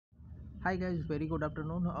Hi guys, very good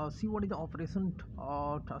afternoon. See what is the operation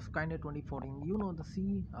SkyNet 2014. You know the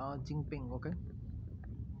C Jinping, okay?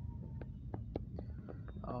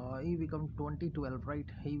 He become 2012, right?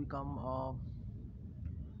 He become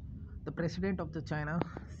the president of the China,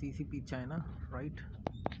 CCP China, right?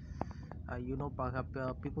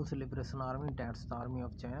 People's Liberation Army. That's the army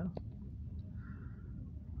of China.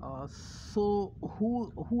 So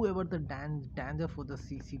whoever the danger for the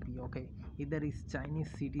CCP, okay? Either is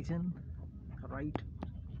Chinese citizen, right?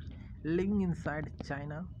 Living inside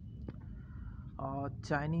China,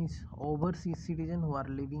 Chinese overseas citizen who are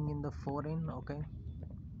living in the foreign, okay,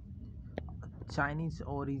 Chinese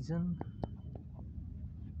origin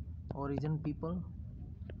people,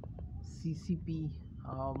 CCP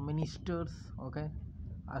ministers, okay,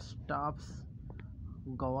 staffs,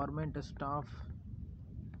 government staff,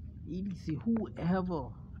 etc.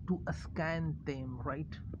 Whoever to scan them,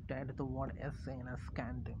 right? That the word SN,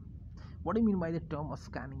 scan them. What do you mean by the term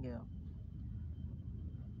scanning here?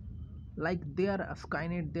 Like they are a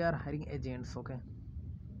Skynet, they are hiring agents, okay,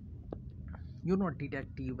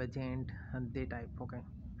 detective agent and they type, okay,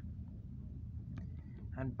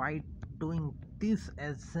 and by doing this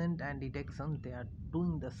ascent and detection they are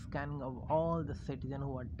doing the scanning of all the citizens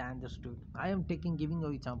who are dangerous to it. I am giving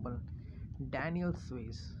an example. Daniel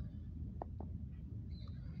Sways,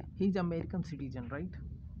 he's American citizen, right?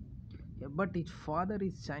 Yeah, but his father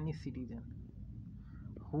is Chinese citizen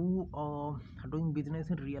who doing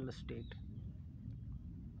business in real estate.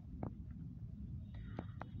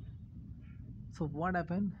 So what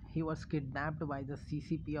happened? He was kidnapped by the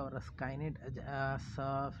CCP or a Skynet.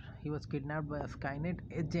 He was kidnapped by a Skynet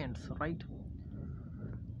agents, right,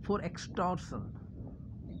 for extortion,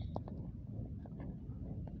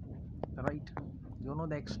 right?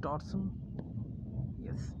 The extortion.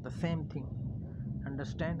 Yes, the same thing.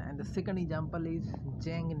 Understand? And the second example is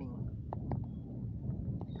Zhang Ning.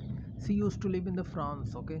 She used to live in the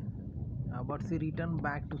France, okay, but she returned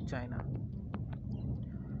back to China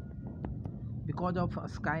because of a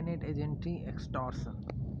Skynet agency extortion.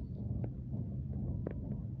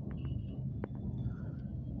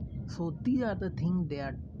 So these are the things they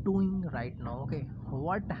are doing right now. Okay,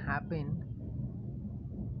 what happened?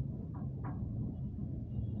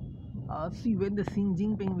 See, when the Xi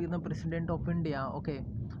Jinping was the president of India, okay,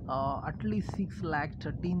 at least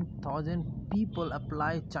 6,13,000 people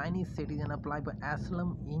apply, Chinese citizen apply for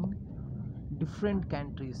asylum in different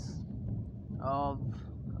countries uh,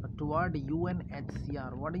 toward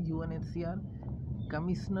UNHCR. What is UNHCR?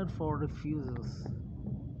 Commissioner for Refugees.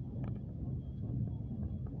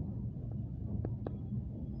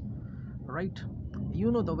 Right?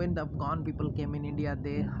 The when the Afghan people came in India,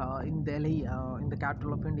 they in Delhi, in the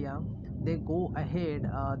capital of India, they go ahead.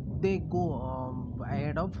 They go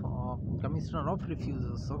ahead of Commissioner of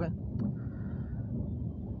Refugees. Okay,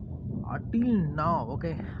 till now,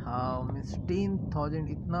 okay, means 10,000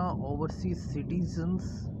 itna overseas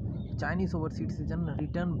citizens, Chinese overseas citizens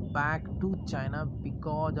return back to China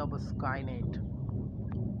because of a Skynet.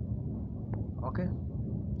 Okay,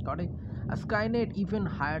 got it. A Skynet even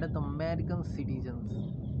hired the American citizens.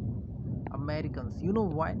 Americans. You know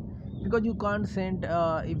why? Because you can't send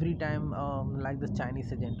every time like the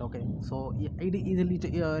Chinese agent. Okay, so it easily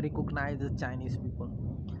recognize the Chinese people.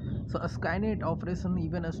 So a Skynet operation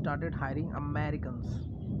even started hiring Americans.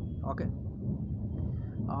 Okay,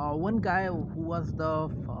 one guy who was the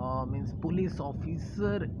means police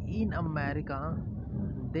officer in America,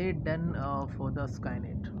 they done for the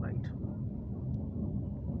Skynet, right?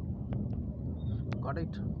 Got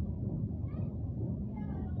it.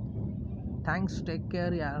 Thanks, take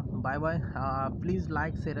care, yeah, bye bye. Please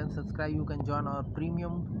like, share and subscribe. You can join our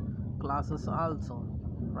premium classes also,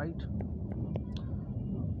 right?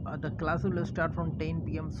 The class will start from 10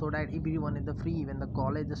 p.m. so that everyone is the free, even the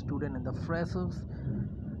college student and the freshers,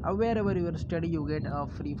 wherever you study you get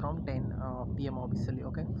free from 10 p.m. obviously.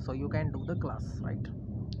 Okay, so you can do the class, right?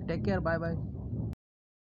 Take care, bye bye.